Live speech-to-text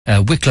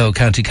Wicklow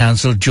County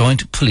Council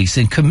Joint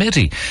Policing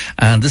Committee.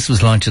 And this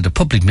was launched at a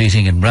public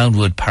meeting in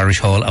Roundwood Parish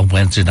Hall on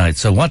Wednesday night.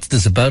 So what's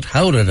this about?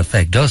 How will it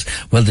affect us?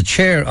 Well, the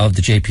chair of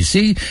the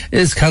JPC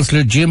is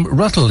Councillor Jim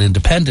Ruttle,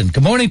 Independent.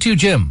 Good morning to you,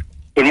 Jim.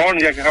 Good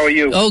morning, Jack. How are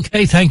you?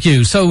 Okay, thank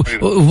you. So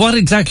what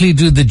exactly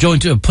do the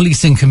joint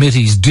policing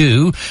committees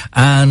do?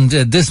 And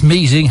this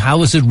meeting,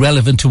 how is it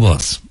relevant to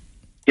us?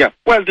 Yeah,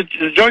 well, the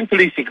joint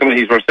policing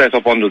committees were set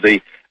up under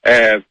the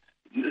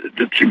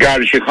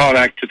Gardai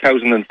Act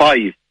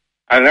 2005.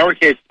 And in our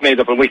case, it's made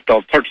up in Wicklow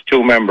of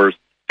 32 members,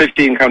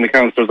 15 county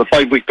councillors, the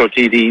 5 Wicklow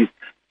TDs,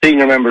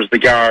 senior members of the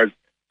Guards,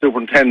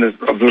 superintendents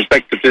of the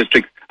respective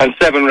districts, and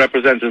 7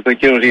 representatives of the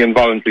community and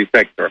voluntary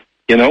sector,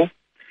 you know.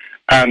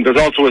 And there's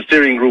also a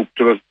steering group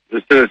to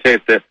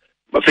facilitate the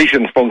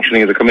efficient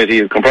functioning of the committee.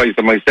 It comprised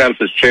of myself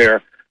as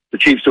chair, the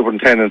chief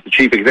superintendent, the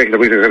chief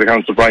executive of the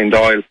council, Brian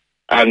Doyle,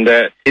 and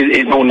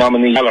his own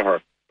nominee,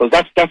 Cllr. So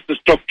that's the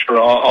structure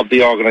of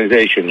the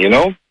organisation, you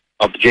know,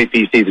 of the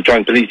JPC, the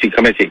Joint Policing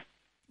Committee.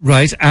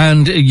 Right,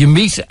 and you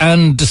meet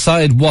and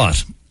decide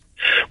what?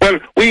 Well,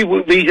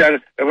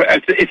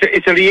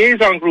 it's a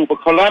liaison group, a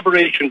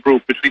collaboration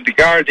group between the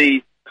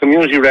Gardai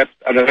community reps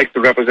and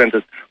elected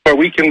representatives, where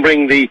we can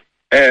bring the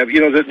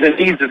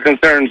needs and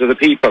concerns of the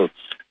people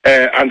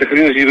and the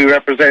community we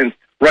represent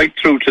right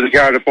through to the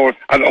Garda Force,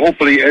 and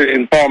hopefully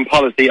inform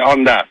policy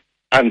on that.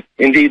 And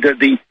indeed,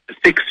 the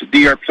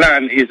 6-year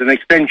plan is an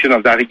extension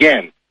of that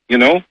again, you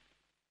know.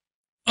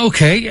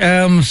 Okay,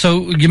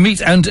 so you meet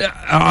and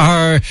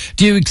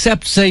do you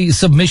accept, say,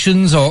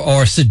 submissions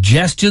or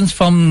suggestions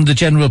from the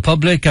general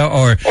public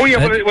or? Oh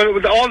yeah,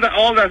 well, all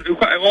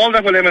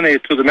that will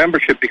emanate to the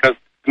membership, because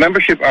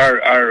membership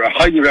are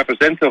highly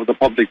representative of the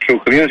public through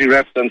community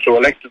reps and through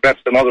elected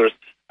reps and others,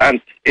 and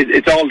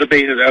it's all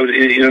debated out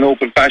in an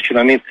open fashion.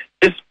 I mean,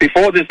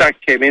 before this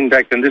act came in,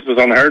 and this was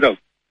unheard of,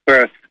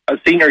 where a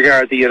senior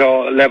Gardaí at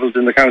all levels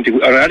in the county,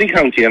 or any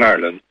county in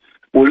Ireland,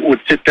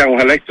 would sit down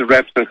with elected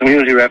reps and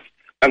community reps,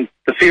 and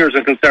the fears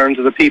and concerns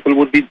of the people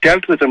would be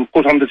dealt with and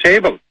put on the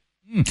table.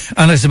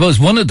 And I suppose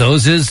one of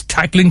those is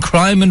tackling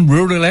crime in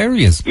rural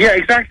areas. Yeah,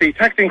 exactly.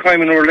 Tackling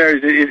crime in rural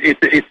areas,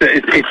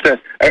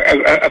 it's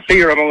a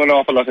fear among an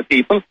awful lot of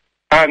people.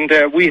 And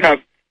we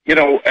have,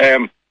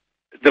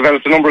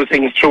 developed a number of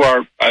things through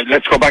our,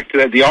 let's go back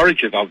to the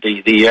origin of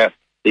the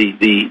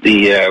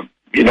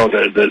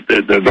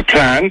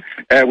plan.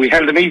 We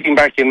held a meeting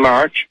back in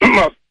March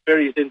of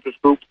various interest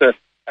groups,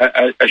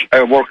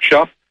 a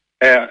workshop.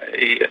 Out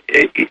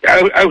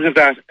of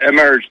that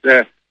emerged,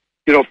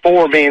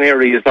 4 main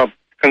areas of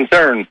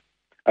concern,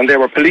 and they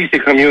were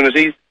policing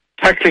communities,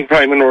 tackling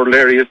crime in rural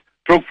areas,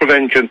 drug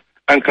prevention,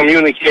 and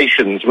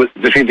communications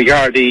between the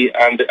Gardai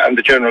and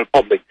the general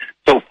public.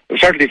 So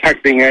certainly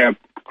tackling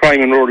crime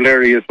in rural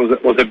areas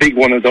was a big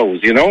one of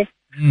those, you know.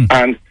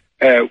 And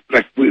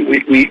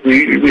we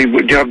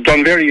have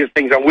done various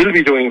things and will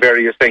be doing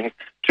various things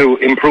to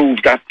improve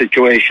that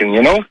situation,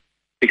 you know,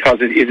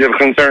 because it is of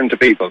concern to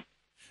people.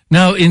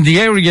 Now, in the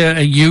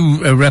area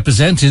you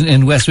represent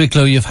in West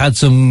Wicklow, you've had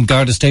some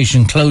Garda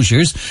station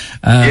closures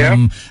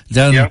down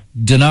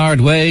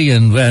Denard Way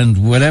and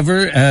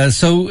whatever.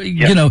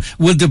 You know,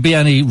 would there be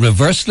any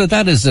reversal of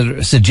that? Is there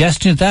a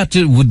suggestion of that?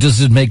 Does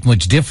it make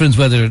much difference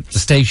whether the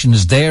station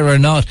is there or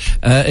not?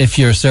 If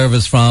your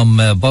service from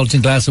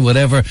Baltinglass or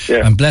whatever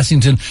and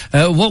Blessington,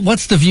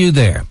 what's the view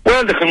there?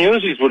 Well, the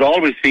communities would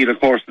always feel, of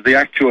course, that the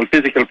actual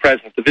physical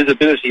presence, the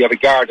visibility of a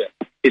Garda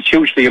is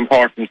hugely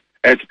important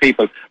to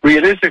people.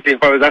 Realistically,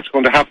 whether that's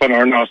going to happen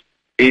or not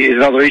is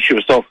another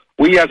issue. So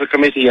we as a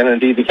committee, and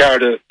indeed the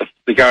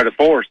Garda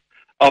Force,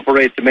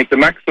 operate to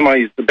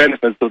maximise the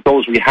benefits of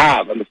those we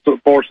have and the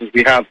forces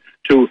we have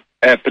to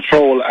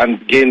patrol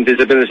and gain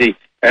visibility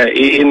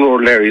in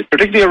rural areas,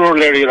 particularly a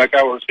rural area like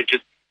ours, which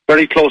is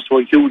very close to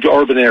a huge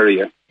urban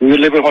area. We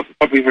live in what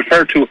we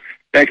refer to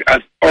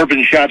as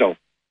urban shadow,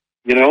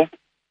 you know.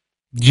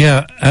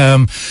 Yeah,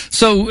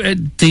 so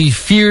the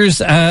fears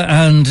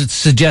and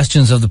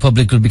suggestions of the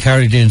public will be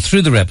carried in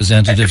through the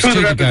representatives to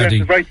the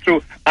Gardaí. Right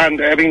through,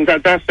 and I mean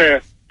that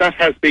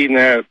has been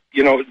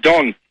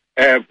done.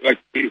 Like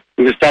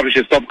we've established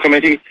a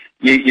subcommittee.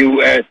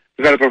 You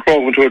develop a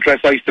program to address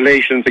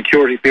isolation and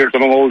security fears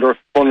among older,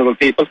 vulnerable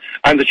people.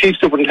 And the chief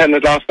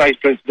superintendent last night,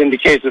 for instance,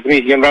 indicated at the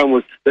meeting in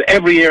Roundwood that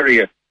every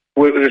area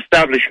will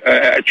establish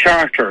a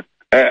charter,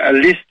 a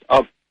list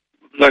of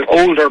like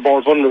older,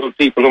 more vulnerable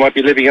people who might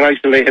be living in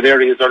isolated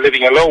areas or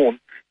living alone,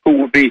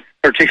 who would be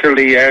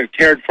particularly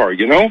cared for,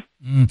 you know?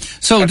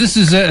 So this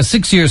is a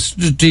 6-year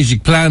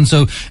strategic plan,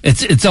 so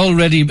it's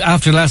already,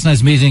 after last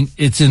night's meeting,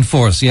 it's in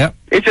force, yeah?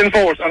 It's in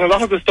force, and while a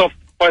lot of the stuff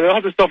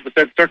that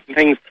said certain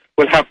things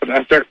will happen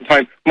at a certain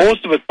time,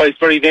 most of it, by its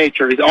very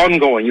nature, is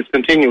ongoing, it's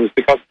continuous,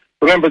 because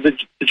remember, the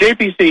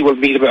JPC will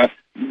meet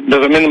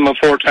there's a minimum of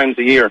 4 times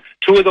a year.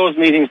 2 of those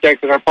meetings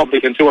that are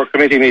public and 2 are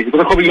committee meetings, but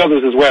there could be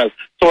others as well.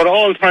 So at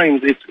all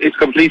times, it's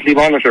completely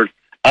monitored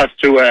as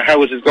to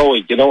how it is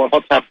going, you know, and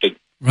what's happening.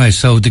 Right,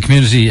 so the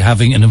community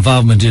having an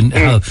involvement in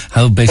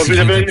how basically...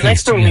 But the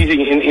next meeting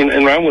in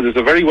Roundwood is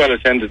a very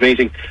well-attended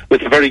meeting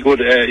with a very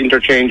good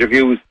interchange of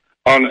views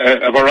on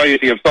a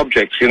variety of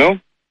subjects, you know?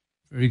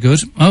 Very good.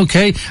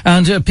 Okay,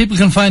 and people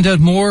can find out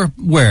more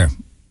where?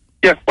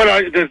 Yeah,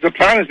 well, the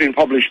plan has been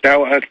published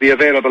now, and it'll be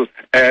available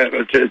to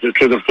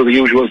the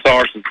usual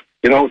sources,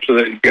 to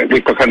the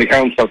Wicklow County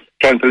Council,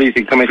 Joint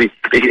Policing Committee.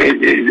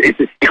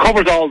 It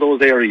covers all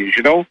those areas,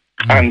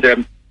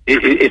 and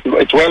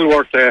it's well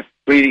worth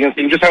reading and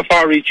seeing just how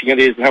far-reaching it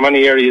is and how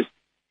many areas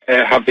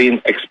have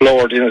been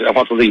explored in it, and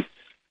what will be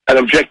an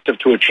objective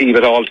to achieve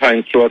at all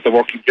times throughout the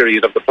working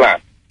period of the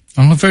plan.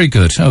 Oh, very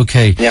good.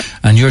 Okay. Yeah.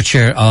 And you're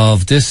chair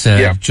of this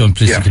Joint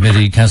Policing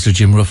Committee, Councillor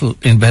Jim Ruttle,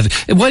 in bed.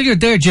 While you're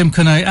there, Jim,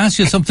 can I ask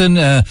you something?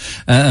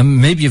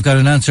 Maybe you've got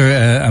an answer,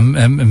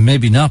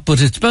 maybe not,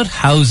 but it's about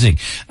housing.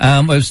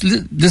 I was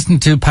listening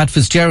to Pat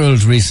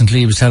Fitzgerald recently.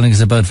 He was telling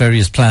us about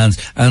various plans,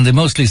 and they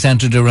mostly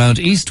centred around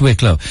East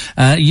Wicklow.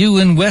 You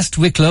in West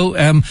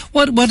Wicklow,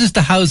 what is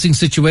the housing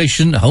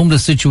situation,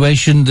 homeless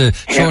situation, the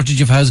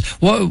shortage of housing?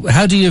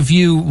 How do you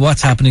view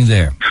what's happening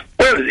there?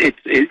 Well,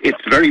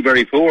 it's very,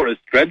 very poor.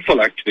 It's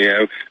dreadful,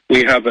 actually.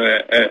 We have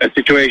a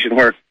situation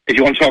where, if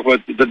you want to talk about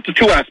the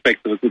two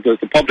aspects of it,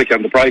 the public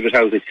and the private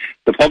housing.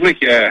 The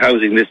public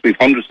housing list, we have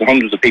hundreds and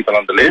hundreds of people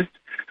on the list.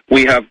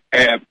 We have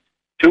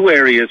two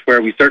areas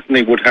where we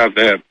certainly would have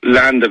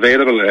land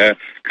available,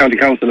 county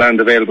council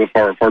land available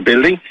for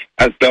building,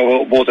 as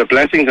both at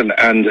Blessington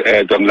and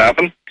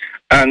Dunlavin.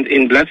 And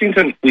in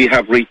Blessington, we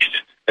haven't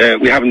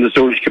the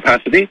storage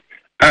capacity,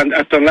 and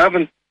at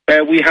Dunlavin,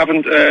 we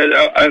haven't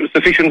a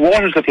sufficient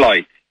water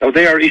supply. Now,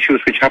 they are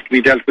issues which have to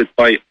be dealt with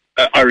by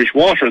Irish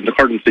Water in the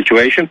current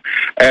situation.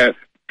 The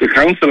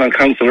council and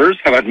councillors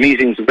have had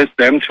meetings with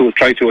them to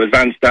try to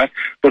advance that,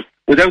 but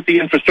without the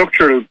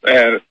infrastructural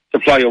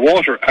supply of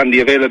water and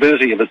the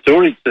availability of a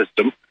storage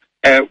system,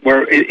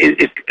 where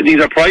these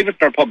are private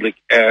or public,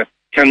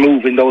 can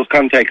move in those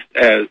contexts,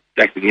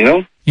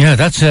 Yeah,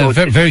 that's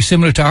very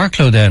similar to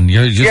Arklow then.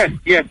 Yes,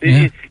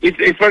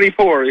 it's very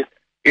poor.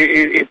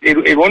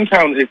 In one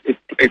town,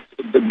 it's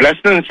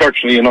Blessington is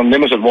virtually an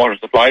unlimited water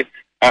supply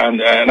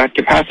and at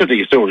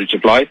capacity storage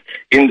supply.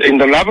 In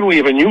Dunlavin, we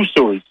have a new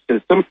storage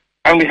system,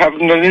 and we have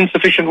an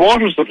insufficient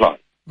water supply.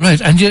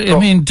 Right, and I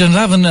mean,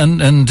 Dunlavin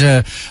and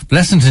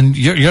Blessington,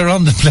 you're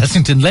on the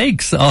Blessington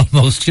Lakes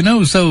almost,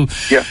 so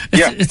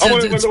it's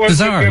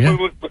bizarre.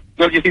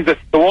 Well, you see, the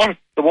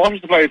water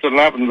supply at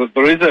Dunlavin,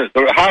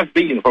 there has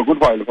been for a good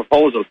while a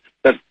proposal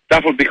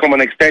that will become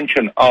an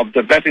extension of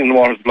the Blessington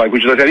water supply,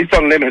 which is it's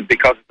unlimited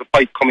because it's a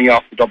pipe coming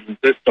off the Dublin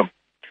system.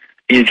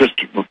 You just,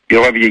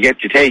 whatever you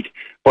get, you take.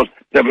 But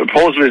the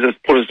proposal is to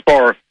put a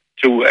spur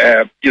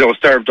to,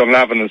 serve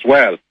Dunlavin as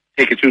well,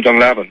 take it to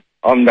Dunlavin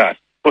on that.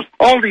 But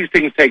all these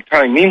things take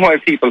time. Meanwhile,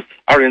 people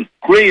are in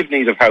grave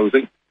need of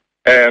housing.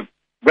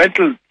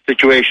 Rental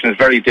situation is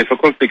very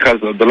difficult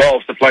because of the law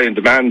of supply and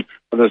demand.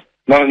 When there's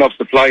not enough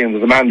supply and the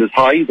demand is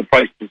high, the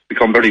prices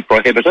become very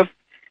prohibitive.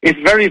 It's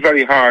very,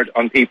 very hard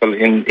on people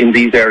in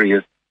these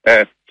areas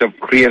to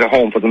create a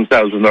home for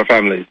themselves and their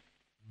families.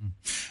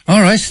 All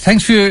right.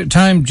 Thanks for your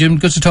time, Jim.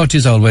 Good to talk to you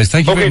as always.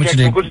 Thank you very much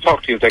indeed. Good to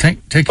talk to you.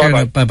 Take care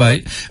now.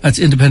 Bye-bye. That's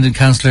independent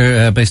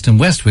councillor based in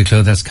West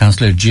Wicklow. That's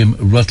Councillor Jim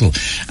Ruttle.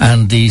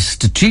 And the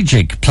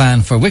strategic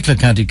plan for Wicklow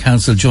County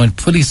Council Joint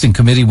Policing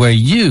Committee, where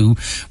you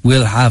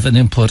will have an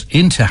input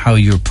into how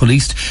you're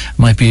policed.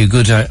 Might be a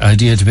good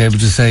idea to be able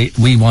to say,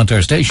 we want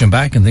our station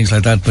back and things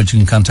like that, but you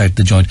can contact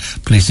the Joint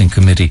Policing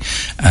Committee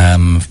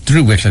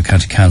through Wicklow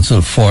County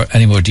Council for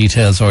any more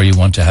details, or you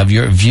want to have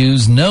your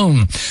views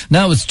known.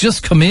 Now, it's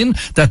just come in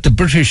that the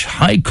British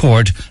High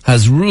Court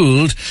has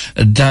ruled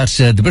that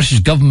the British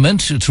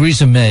government,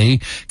 Theresa May,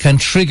 can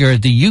trigger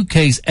the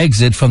UK's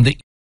exit from the